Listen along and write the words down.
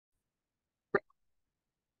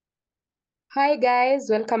Hi guys,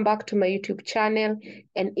 welcome back to my YouTube channel.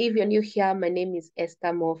 And if you're new here, my name is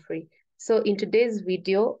Esther Mofrey. So in today's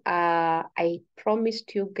video, I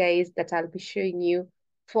promised you guys that I'll be showing you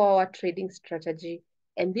 4-hour trading strategy.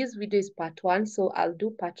 And this video is part 1, so I'll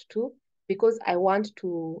do part 2 because I want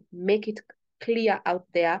to make it clear out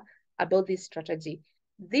there about this strategy.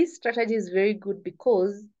 This strategy is very good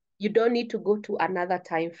because you don't need to go to another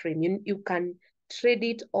time frame. You can trade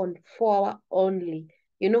it on 4-hour only.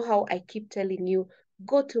 You know how I keep telling you,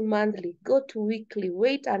 go to monthly, go to weekly,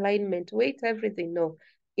 wait alignment, wait everything. No,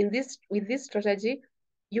 with this strategy,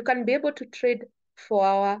 you can be able to trade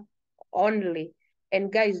 4-hour only.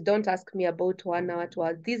 And guys, don't ask me about 1 hour, 2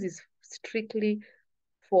 hours. This is strictly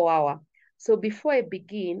 4-hour. So before I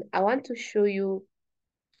begin, I want to show you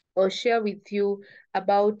or share with you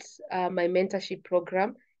about my mentorship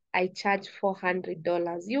program. I charge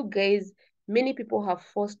 $400. You guys, many people have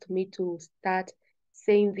forced me to start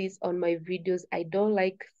saying this on my videos. I don't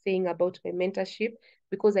like saying about my mentorship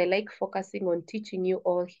because I like focusing on teaching you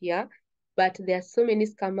all here. But there are so many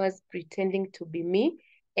scammers pretending to be me,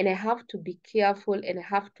 and I have to be careful and I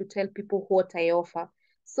have to tell people what I offer.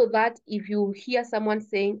 So that if you hear someone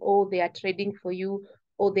saying, oh, they are trading for you,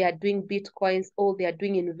 or they are doing Bitcoins, or they are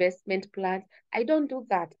doing investment plans. I don't do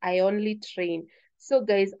that. I only train. So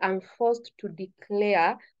guys, I'm forced to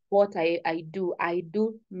declare what I do. I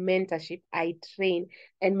do mentorship. I train.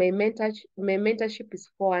 And my mentorship is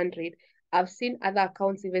 400. I've seen other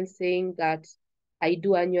accounts even saying that I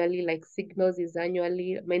do annually, like Signals is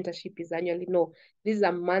annually, mentorship is annually. No, this is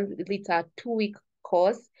a monthly, it's a 2-week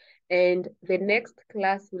course. And the next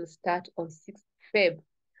class will start on 6th Feb.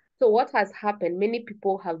 So what has happened, many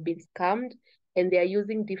people have been scammed and they are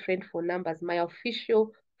using different phone numbers. My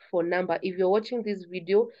official phone number, if you're watching this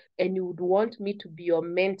video and you would want me to be your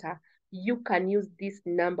mentor, you can use this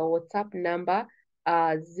number, WhatsApp number,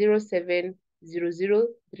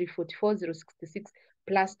 0700344066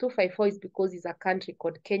 plus 254 is because it's a country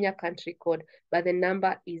code, Kenya country code, but the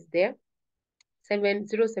number is there.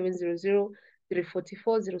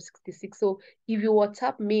 0700344066. So if you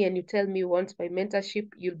WhatsApp me and you tell me you want my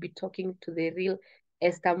mentorship, you'll be talking to the real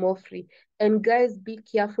Esther Mofrey. And guys, be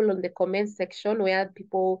careful on the comment section where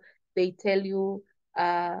people, they tell you,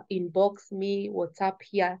 inbox me, WhatsApp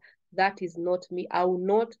here. That is not me. I will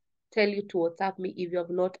not tell you to WhatsApp me if you have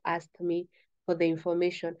not asked me for the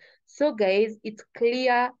information. So guys, it's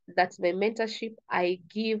clear that my mentorship, I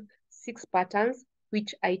give 6 patterns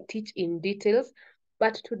which I teach in details.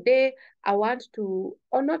 But today, I want to,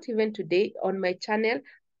 or not even today, on my channel,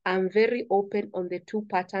 I'm very open on the 2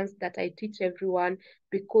 patterns that I teach everyone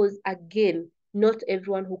because, again, not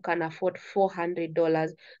everyone who can afford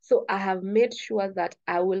 $400. So I have made sure that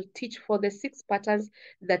I will teach for the 6 patterns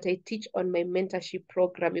that I teach on my mentorship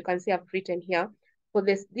program. You can see I've written here. For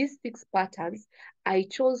these 6 patterns, I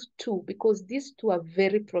chose 2 because these 2 are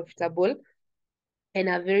very profitable and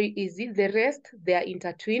are very easy. The rest, they are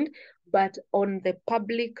intertwined, but on the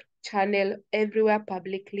public channel, everywhere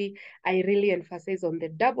publicly, I really emphasize on the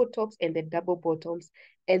double tops and the double bottoms.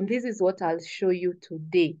 And this is what I'll show you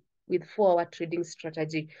today with 4-hour trading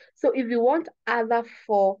strategy. So if you want other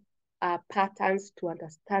 4 patterns to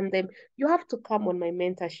understand them, you have to come on my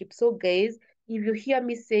mentorship. So guys, if you hear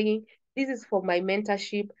me saying, this is for my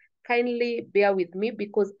mentorship, kindly bear with me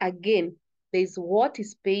because again, there's what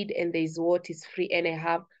is paid and there's what is free, and I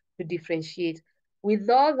have to differentiate.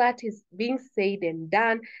 With all that is being said and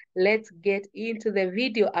done, let's get into the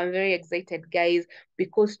video. I'm very excited, guys,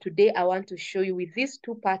 because today I want to show you with these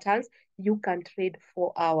 2 patterns, you can trade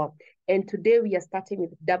 4-hour. And today we are starting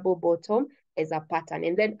with double bottom as a pattern.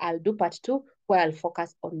 And then I'll do part 2 where I'll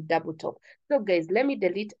focus on double top. So guys, let me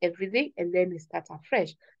delete everything and then we start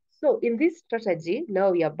afresh. So in this strategy,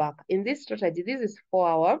 now we are back. In this strategy, this is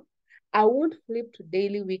 4-hour. I won't flip to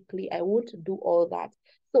daily, weekly. I won't do all that.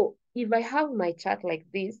 So if I have my chart like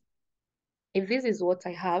this, if this is what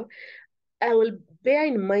I have, I will bear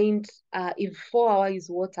in mind if 4-hour is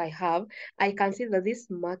what I have, I can see that this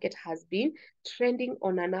market has been trending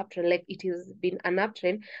on an uptrend, like it has been an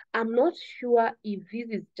uptrend. I'm not sure if this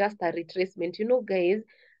is just a retracement. You know, guys,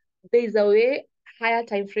 there's a way higher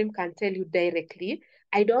time frame can tell you directly.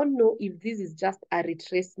 I don't know if this is just a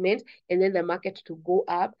retracement and then the market to go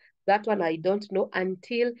up. That one I don't know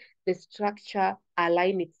until the structure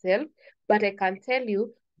align itself. But I can tell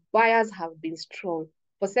you buyers have been strong.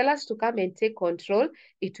 For sellers to come and take control,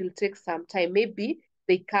 it will take some time. Maybe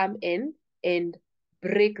they come in and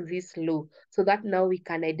break this low so that now we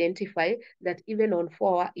can identify that even on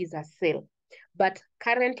 4-hour is a sell. But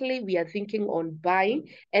currently we are thinking on buying.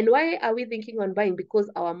 And why are we thinking on buying? Because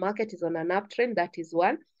our market is on an uptrend, that is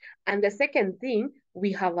one. And the second thing,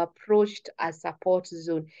 we have approached a support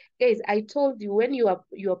zone. Guys, I told you when you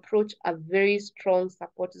approach a very strong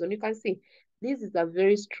support zone, you can see this is a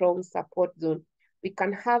very strong support zone. We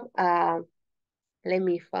can have let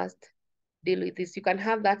me first deal with this. You can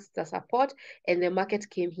have that's the support, and the market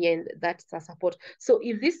came here, and that's the support. So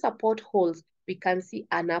if this support holds, we can see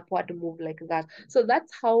an upward move like that. So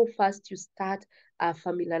that's how fast you start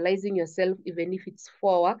familiarizing yourself, even if it's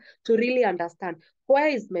 4 hour, to really understand where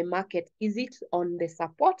is my market. Is it on the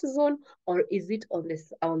support zone, or is it on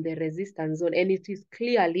the resistance zone? And it is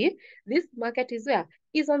clearly this market is where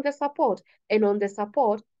is on the support, and on the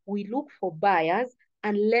support we look for buyers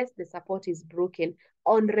unless the support is broken.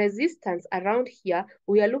 On resistance around here,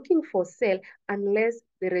 we are looking for sell unless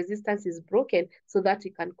the resistance is broken so that we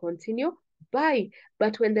can continue buy.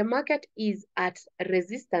 But when the market is at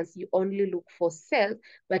resistance, you only look for sell.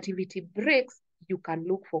 But if it breaks, you can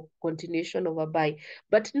look for continuation of a buy.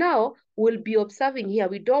 But now we'll be observing here.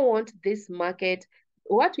 We don't want this market.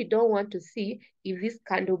 What we don't want to see is this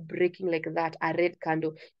candle breaking like that, a red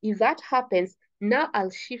candle. If that happens, now I'll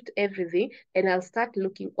shift everything and I'll start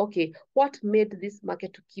looking, okay, what made this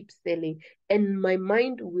market to keep selling? And my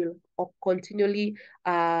mind will continually,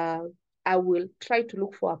 I will try to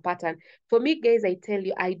look for a pattern. For me, guys, I tell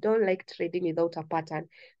you, I don't like trading without a pattern.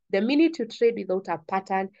 The minute you trade without a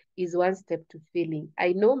pattern is one step to failing.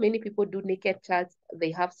 I know many people do naked charts. They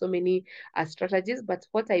have so many strategies, but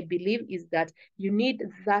what I believe is that you need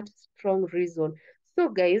that strong reason. So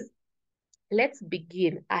guys, let's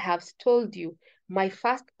begin. I have told you my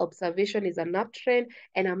first observation is an uptrend,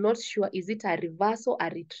 and I'm not sure is it a reversal, a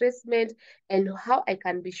retracement, and how I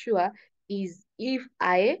can be sure is if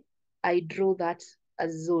I draw that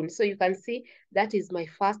zone. So you can see that is my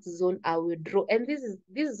first zone I will draw, and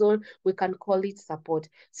this zone we can call it support.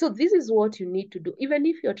 So this is what you need to do. Even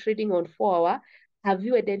if you're trading on 4 hour, have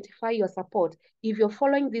you identified your support? If you're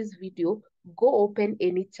following this video, go open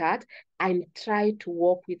any chart and try to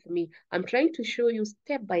walk with me. I'm trying to show you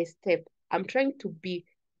step by step. I'm trying to be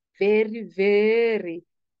very, very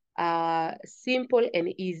simple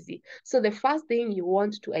and easy. So the first thing you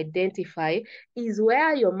want to identify is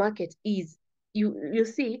where your market is. You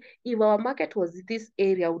see, if our market was this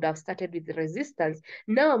area, would have started with resistance.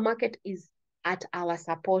 Now our market is at our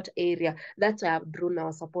support area. That's why I've drawn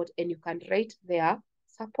our support, and you can write there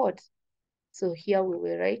support. So here we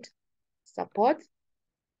will write support,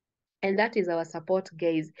 and that is our support,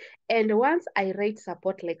 guys. And once I write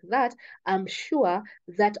support like that, I'm sure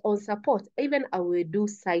that on support, even I will do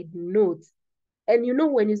side notes. And you know,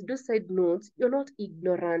 when you do side notes, you're not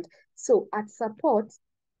ignorant. So at support,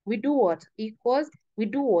 we do what? Equals, we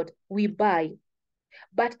do what? We buy.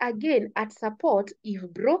 But again, at support, if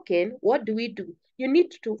broken, what do? You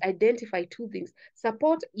need to identify two things.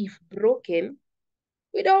 Support, if broken,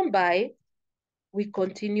 we don't buy, we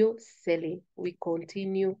continue selling. We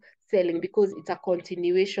continue selling because it's a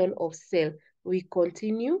continuation of sell. We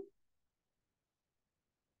continue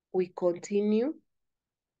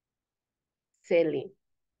selling.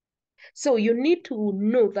 So you need to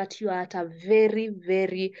know that you are at a very,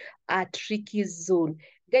 very tricky zone.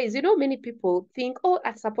 Guys, you know, many people think, oh,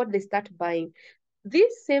 at support, they start buying.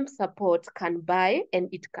 This same support can buy and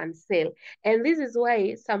it can sell. And this is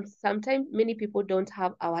why sometimes many people don't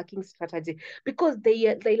have a working strategy, because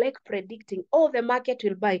they like predicting, oh, the market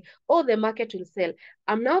will buy, oh, the market will sell.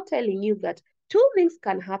 I'm now telling you that two things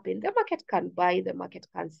can happen. The market can buy, the market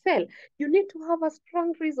can sell. You need to have a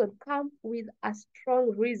strong reason. Come with a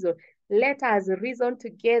strong reason. Let us reason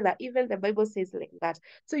together. Even the Bible says like that.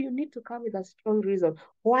 So you need to come with a strong reason.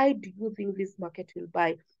 Why do you think this market will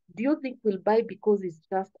buy? Do you think we'll buy because it's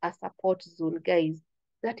just a support zone, guys?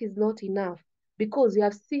 That is not enough, because we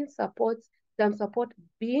have seen some support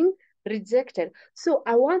being rejected. So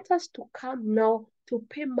I want us to come now to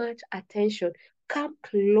pay much attention. Come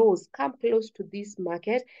close to this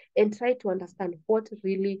market and try to understand what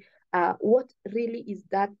really is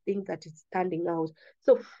that thing that is standing out.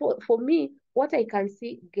 So for me, what I can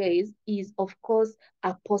see, guys, is of course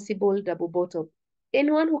a possible double bottom.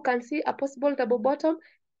 Anyone who can see a possible double bottom,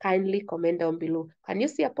 kindly comment down below. Can you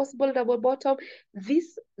see a possible double bottom? The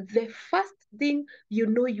first thing you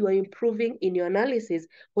know you are improving in your analysis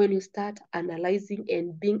when you start analyzing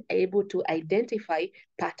and being able to identify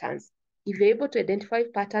patterns. If you're able to identify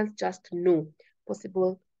patterns, just know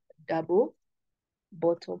possible double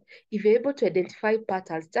bottom. If you're able to identify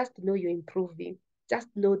patterns, just know you're improving. Just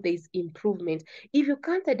know there's improvement. If you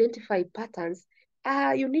can't identify patterns,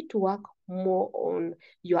 you need to work more on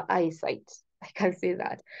your eyesight. I can say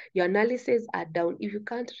that. Your analysis are down. If you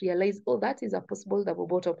can't realize, oh, that is a possible double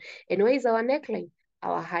bottom. And where is our neckline?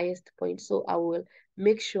 Our highest point. So I will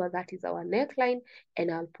make sure that is our neckline,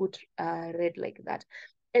 and I'll put red like that.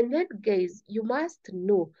 And then guys, you must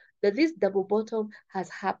know that this double bottom has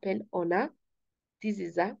happened on this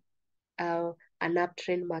is an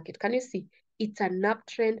uptrend market. Can you see? It's an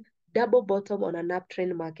uptrend, double bottom on an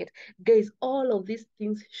uptrend market. Guys, all of these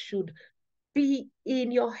things should be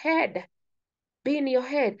in your head. Be in your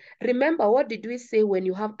head. Remember, what did we say when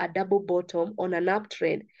you have a double bottom on an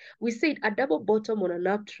uptrend? We said a double bottom on an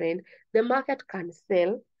uptrend, the market can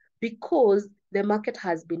sell because the market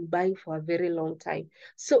has been buying for a very long time.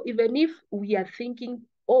 So even if we are thinking,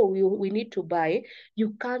 oh, we need to buy,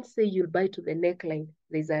 you can't say you'll buy to the neckline.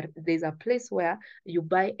 There's a place where you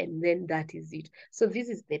buy and then that is it. So this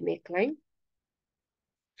is the neckline.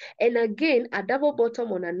 And again, a double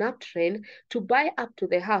bottom on an uptrend, to buy up to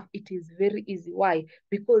the half, it is very easy. Why?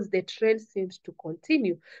 Because the trend seems to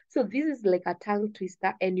continue. So this is like a tongue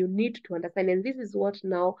twister and you need to understand. And this is what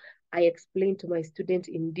now I explain to my students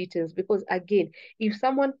in details. Because again, if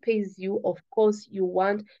someone pays you, of course, you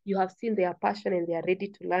have seen their passion and they are ready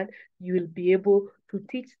to learn, you will be able to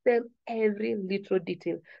teach them every little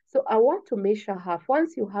detail. So I want to measure half.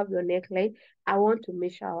 Once you have your neckline, I want to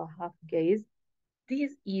measure our half, guys.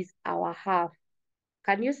 This is our half.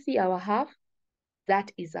 Can you see our half? That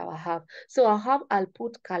is our half. So our half, I'll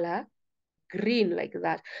put color green like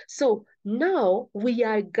that. So now we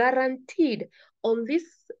are guaranteed on this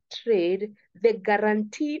trade, the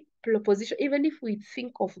guarantee position, even if we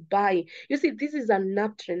think of buying. You see, this is an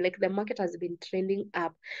uptrend, like the market has been trending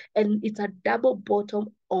up and it's a double bottom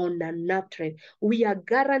on an uptrend. We are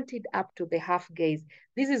guaranteed up to the half, guys.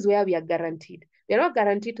 This is where we are guaranteed. We are not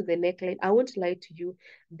guaranteed to the neckline. I won't lie to you.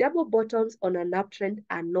 Double bottoms on an uptrend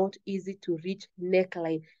are not easy to reach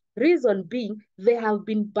neckline. Reason being, they have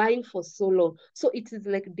been buying for so long. So it is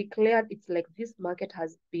like declared, it's like this market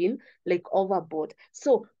has been like overbought.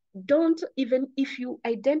 So don't, even if you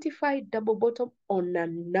identify double bottom on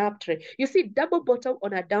an uptrend, you see double bottom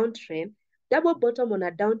on a downtrend, double bottom on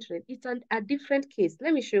a downtrend, it's a different case.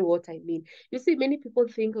 Let me show you what I mean. You see, many people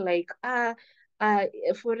think like,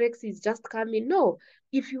 Forex is just coming. No,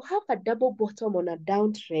 if you have a double bottom on a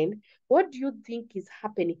downtrend, what do you think is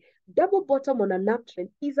happening? Double bottom on an uptrend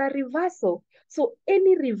is a reversal. So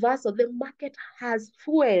any reversal, the market has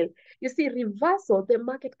fuel. You see, reversal, the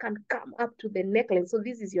market can come up to the neckline. So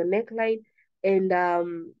this is your neckline, and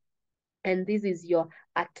this is your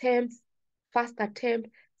attempts, first attempt,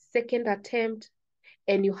 second attempt,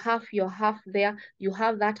 and you have your half there. You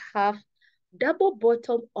have that half. Double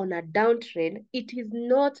bottom on a downtrend, it is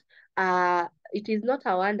not a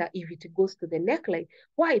wonder if it goes to the neckline.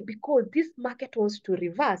 Why? Because this market wants to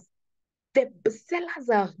reverse. The sellers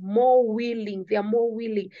are more willing. They are more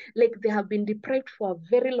willing. Like they have been deprived for a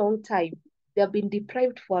very long time. They have been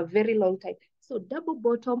deprived for a very long time. So double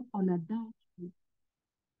bottom on a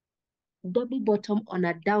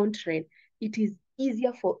downtrend, it is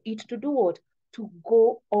easier for it to do what? To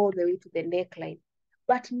go all the way to the neckline.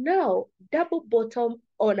 But now, double bottom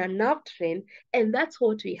on an uptrend, and that's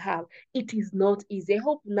what we have. It is not easy. I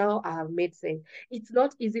hope now I have made sense. It's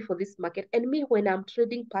not easy for this market. And me, when I'm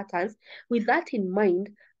trading patterns, with that in mind,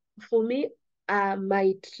 for me,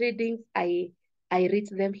 my tradings, I rate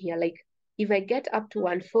them here. Like if I get up to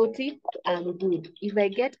 140, I'm good. If I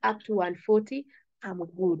get up to 140, I'm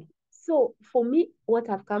good. So for me, what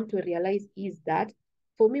I've come to realize is that,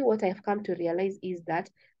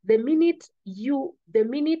 the minute you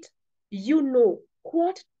know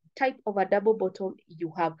what type of a double bottom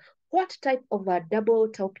you have, what type of a double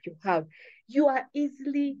top you have, you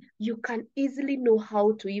can easily know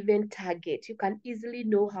how to even target. You can easily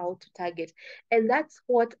know how to target. And that's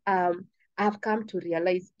what I've come to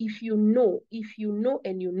realize. If you know,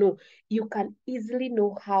 and you can easily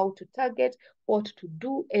know how to target, what to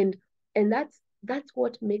do, and that's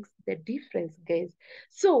what makes the difference, guys.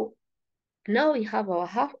 So now we have our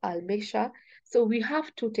half. I'll make sure. So we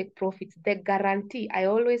have to take profits. The guarantee, I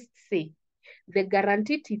always say, the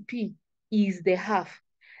guarantee TP is the half.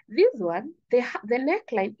 This one, the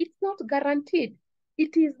neckline, it's not guaranteed.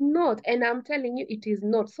 It is not. And I'm telling you, it is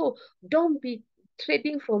not. So don't be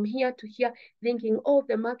trading from here to here thinking, oh,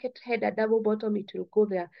 the market had a double bottom, it will go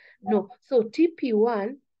there. No. So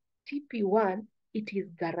TP1, it is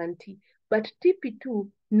guaranteed. But TP2,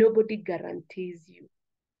 nobody guarantees you.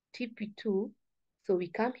 TP2, so we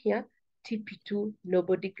come here, TP2,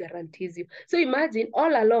 nobody guarantees you. So imagine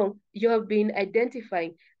all along, you have been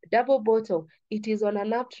identifying double bottom, it is on an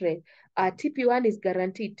uptrend. TP1 is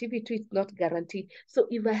guaranteed, TP2 is not guaranteed. So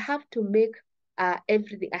if I have to make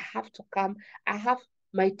everything,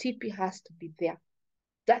 my TP has to be there.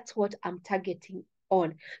 That's what I'm targeting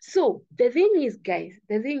on. So the thing is, guys,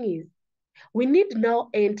 We need now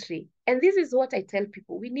entry. And this is what I tell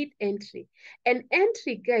people. We need entry. And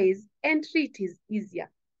entry, guys, entry, it is easier.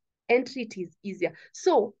 Entry, it is easier.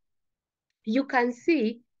 So you can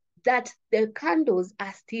see that the candles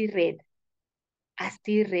are still red.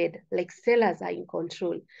 Like sellers are in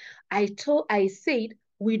control. I said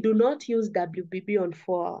we do not use WBB on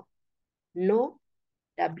 4 hour. No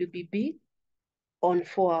WBB on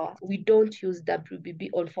 4 hour. We don't use WBB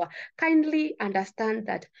on 4 hour. Kindly understand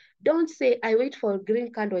that. Don't say I wait for a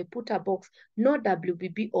green candle, I put a box. No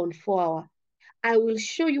WBB on 4 hour. I will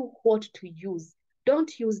show you what to use.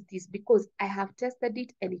 Don't use this because I have tested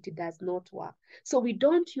it and it does not work. So we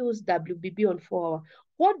don't use WBB on 4 hour.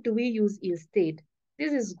 What do we use instead?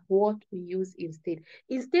 This is what we use instead.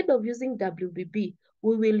 Instead of using WBB,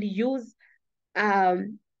 we will use,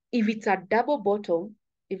 if it's a double bottom,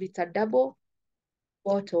 we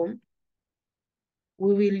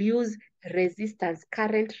will use resistance,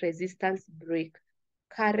 current resistance break.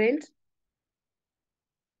 Current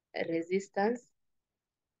resistance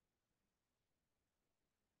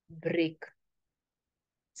break.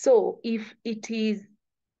 So if it is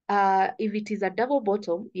a double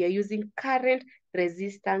bottom, we are using current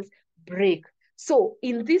resistance break. So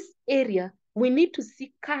in this area, we need to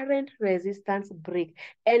see current resistance break.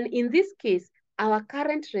 And in this case, our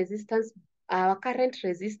current resistance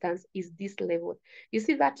is this level. You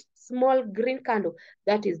see that small green candle?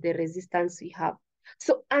 That is the resistance we have.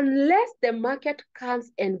 So unless the market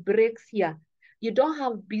comes and breaks here, you don't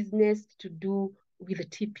have business to do with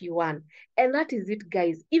TP1. And that is it,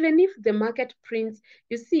 guys. Even if the market prints,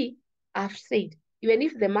 you see, I've said, even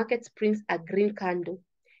if the market prints a green candle,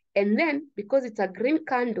 and then because it's a green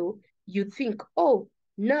candle, you think, oh,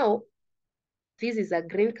 now this is a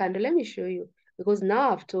green candle. Let me show you, because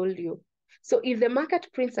now I've told you. So if the market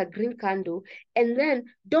prints a green candle, and then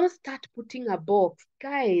don't start putting a box,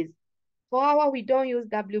 guys. 4 hour, we don't use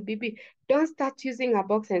WBB. Don't start using a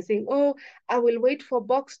box and saying, oh, I will wait for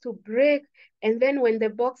box to break. And then when the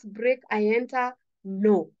box break, I enter.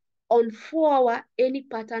 No. On 4 hour, any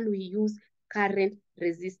pattern we use current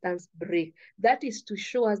resistance break. That is to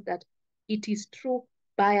show us that it is true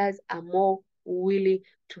buyers are more willing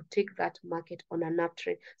to take that market on an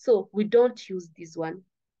uptrend. So we don't use this one.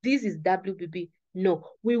 This is WBB. No,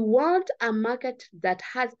 we want a market that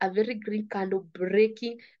has a very green candle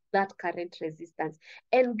breaking that current resistance.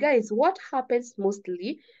 And guys, what happens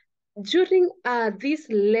mostly during this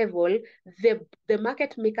level, the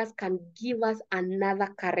market makers can give us another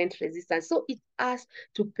current resistance. So it has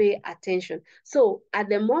to pay attention. So at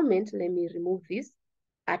the moment, let me remove this.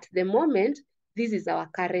 At the moment, this is our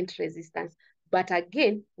current resistance. But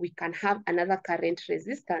again, we can have another current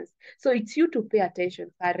resistance. So it's you to pay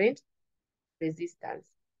attention, current resistance.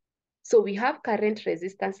 So we have current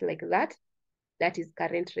resistance like that. That is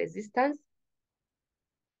current resistance.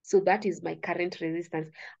 So that is my current resistance.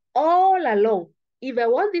 All along, if I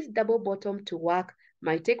want this double bottom to work,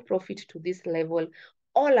 my take profit to this level,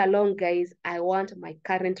 all along, guys, I want my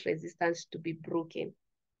current resistance to be broken.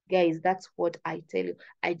 Guys, that's what I tell you.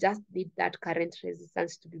 I just need that current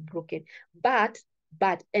resistance to be broken. But,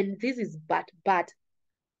 and this is but,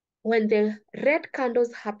 when the red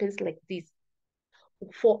candles happens like this,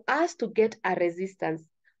 for us to get a resistance,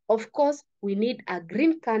 of course, we need a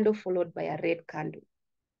green candle followed by a red candle.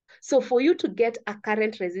 So for you to get a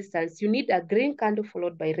current resistance, you need a green candle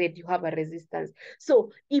followed by red. You have a resistance.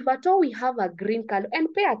 So if at all we have a green candle,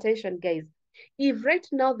 and pay attention, guys, if right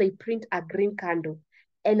now they print a green candle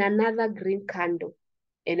and another green candle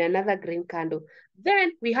and another green candle,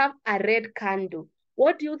 then we have a red candle.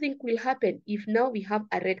 What do you think will happen if now we have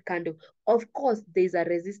a red candle? Of course, there's a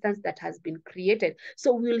resistance that has been created.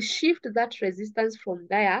 So we'll shift that resistance from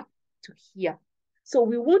there to here. So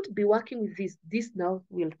we won't be working with this. This now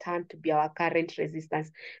will turn to be our current resistance.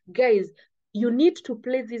 Guys, you need to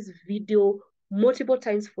play this video multiple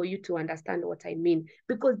times for you to understand what I mean,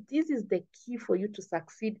 because this is the key for you to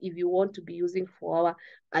succeed if you want to be using 4 hour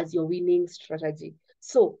as your winning strategy.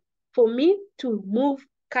 So for me to move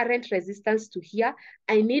current resistance to here,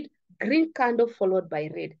 I need green candle followed by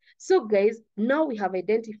red. So guys, now we have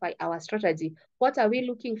identified our strategy. What are we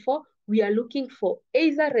looking for? We are looking for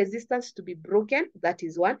either resistance to be broken, that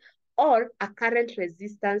is one, or a current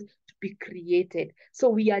resistance to be created. So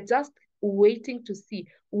we are just waiting to see,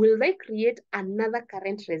 will they create another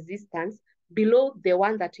current resistance below the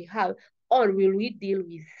one that we have, or will we deal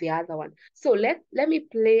with the other one? So let me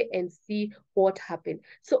play and see what happened.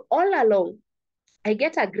 So all along, I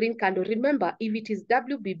get a green candle. Remember, if it is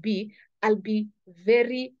WBB, I'll be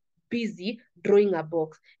very busy drawing a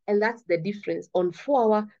box. And that's the difference. On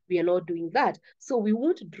 4-hour, we are not doing that. So we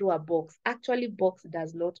won't draw a box. Actually, box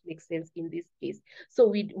does not make sense in this case. So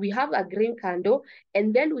we have a green candle,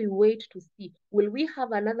 and then we wait to see, will we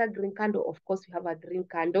have another green candle? Of course, we have a green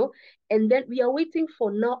candle. And then we are waiting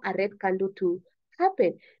for now a red candle to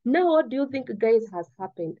happen. Now, what do you think, guys, has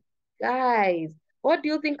happened? Guys, what do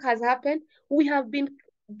you think has happened? We have been,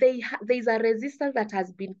 there's a resistance that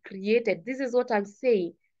has been created. This is what I'm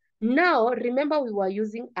saying. Now, remember we were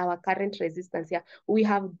using our current resistance here. We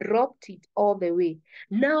have dropped it all the way.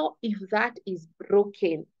 Now, if that is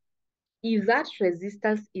broken, if that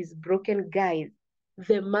resistance is broken, guys,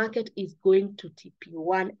 the market is going to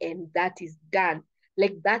TP1 and that is done.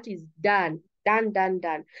 Like that is done, done, done,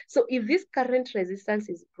 done. So if this current resistance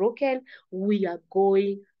is broken, we are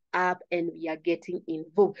going up and we are getting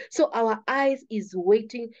involved. So our eyes is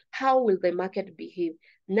waiting. How will the market behave?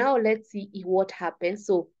 Now let's see what happens.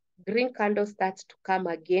 So green candle starts to come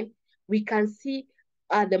again. We can see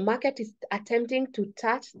the market is attempting to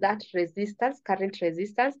touch that resistance, current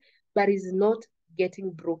resistance, but is not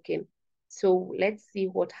getting broken. So let's see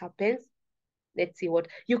what happens. Let's see what,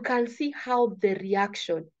 you can see how the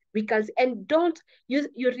reaction, we can see, and don't, you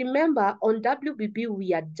remember on WBB,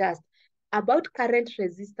 we adjust. About current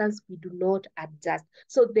resistance, we do not adjust.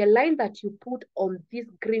 So the line that you put on this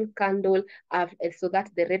green candle, so that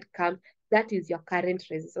the red comes, that is your current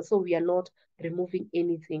resistance. So we are not removing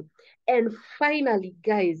anything. And finally,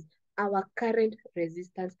 guys, our current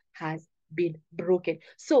resistance has been broken.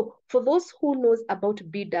 So for those who knows about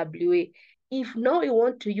BWA, if now you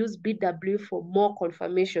want to use BW for more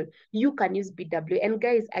confirmation, you can use BW. And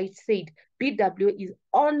guys, I said BW is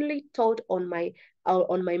only taught on my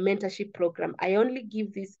mentorship program. I only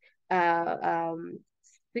give this kind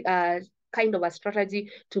of a strategy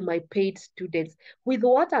to my paid students. With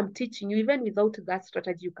what I'm teaching you, even without that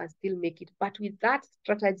strategy, you can still make it. But with that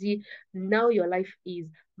strategy, now your life is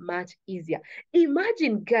much easier.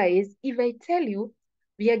 Imagine, guys, if I tell you,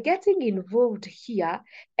 we are getting involved here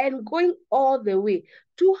and going all the way,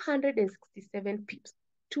 267 pips.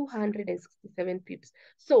 267 pips.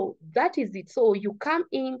 So that is it. So you come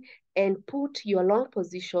in and put your long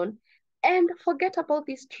position and forget about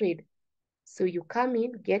this trade. So you come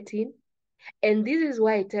in, get in. And this is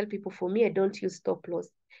why I tell people, for me, I don't use stop loss.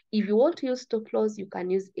 If you want to use stop loss, you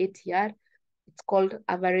can use ATR. It's called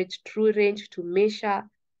average true range to measure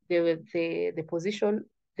the position,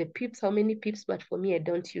 the pips, how many pips, but for me, I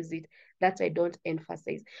don't use it. That I don't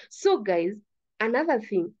emphasize. So guys, another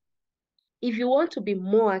thing, if you want to be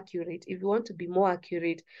more accurate,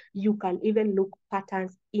 you can even look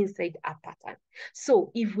patterns inside a pattern.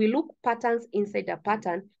 So if we look patterns inside a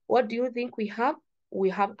pattern, what do you think we have? We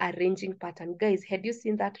have a ranging pattern. Guys, had you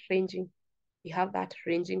seen that ranging? We have that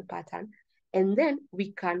ranging pattern. And then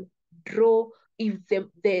we can draw, if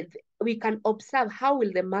we can observe how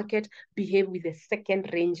will the market behave with the second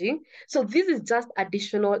ranging. So this is just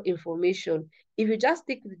additional information. If you just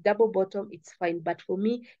stick with double bottom, it's fine. But for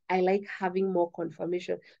me, I like having more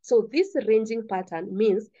confirmation. So this ranging pattern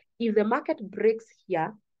means if the market breaks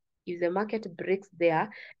here, if the market breaks there,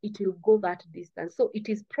 it will go that distance. So it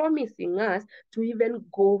is promising us to even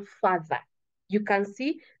go further. You can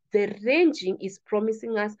see the ranging is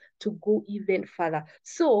promising us to go even further.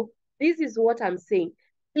 So this is what I'm saying.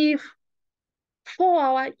 If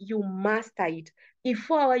 4-hour, you master it. If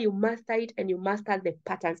 4-hour, you master it and you master the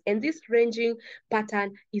patterns. And this ranging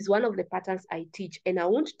pattern is one of the patterns I teach, and I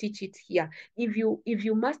won't teach it here. If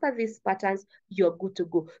you master these patterns, you're good to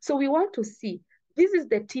go. So we want to see, this is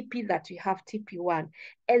the TP that we have, TP1.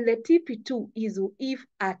 And the TP2 is if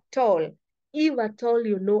at all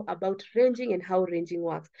you know about ranging and how ranging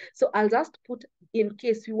works. So I'll just put, in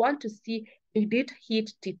case you want to see, did it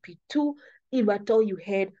hit TP2? If at all you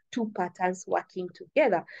had two patterns working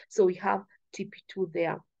together. So we have TP2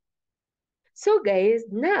 there. So guys,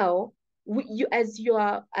 now as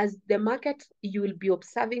the market, you will be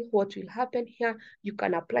observing what will happen here. You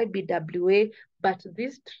can apply BWA, but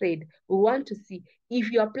this trade, we want to see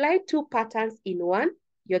if you apply two patterns in one,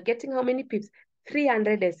 you're getting how many pips?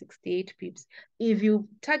 368 pips. If you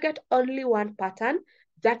target only one pattern,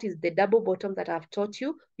 that is the double bottom that I've taught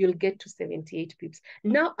you, you'll get to 78 pips.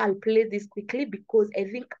 Now I'll play this quickly because I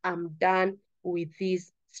think I'm done with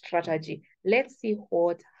this strategy. Let's see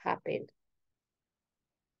what happened.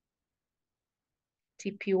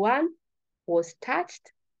 TP1 was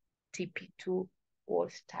touched, TP2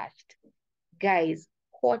 was touched. Guys,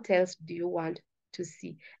 what else do you want to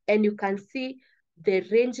see? And you can see the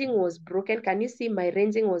ranging was broken. Can you see my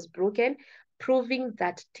ranging was broken? Proving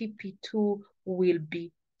that TP2 will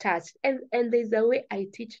be touched. And there's a way I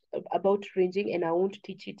teach about ranging, and I won't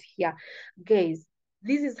teach it here. Guys,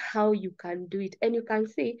 this is how you can do it. And you can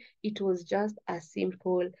see it was just a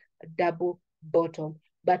simple double bottom.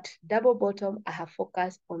 But double bottom, I have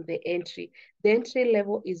focused on the entry. The entry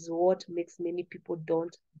level is what makes many people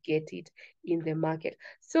don't get it in the market.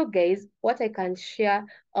 So guys, what I can share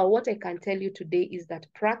or what I can tell you today is that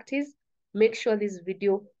practice. Make sure this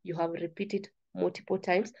video you have repeated multiple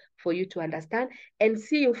times for you to understand, and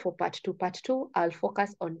see you for part 2. Part 2, I'll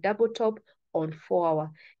focus on double top on 4-hour.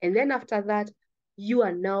 And then after that, you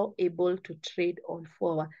are now able to trade on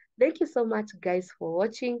 4-hour. Thank you so much, guys, for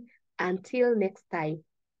watching. Until next time.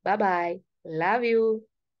 Bye-bye. Love you.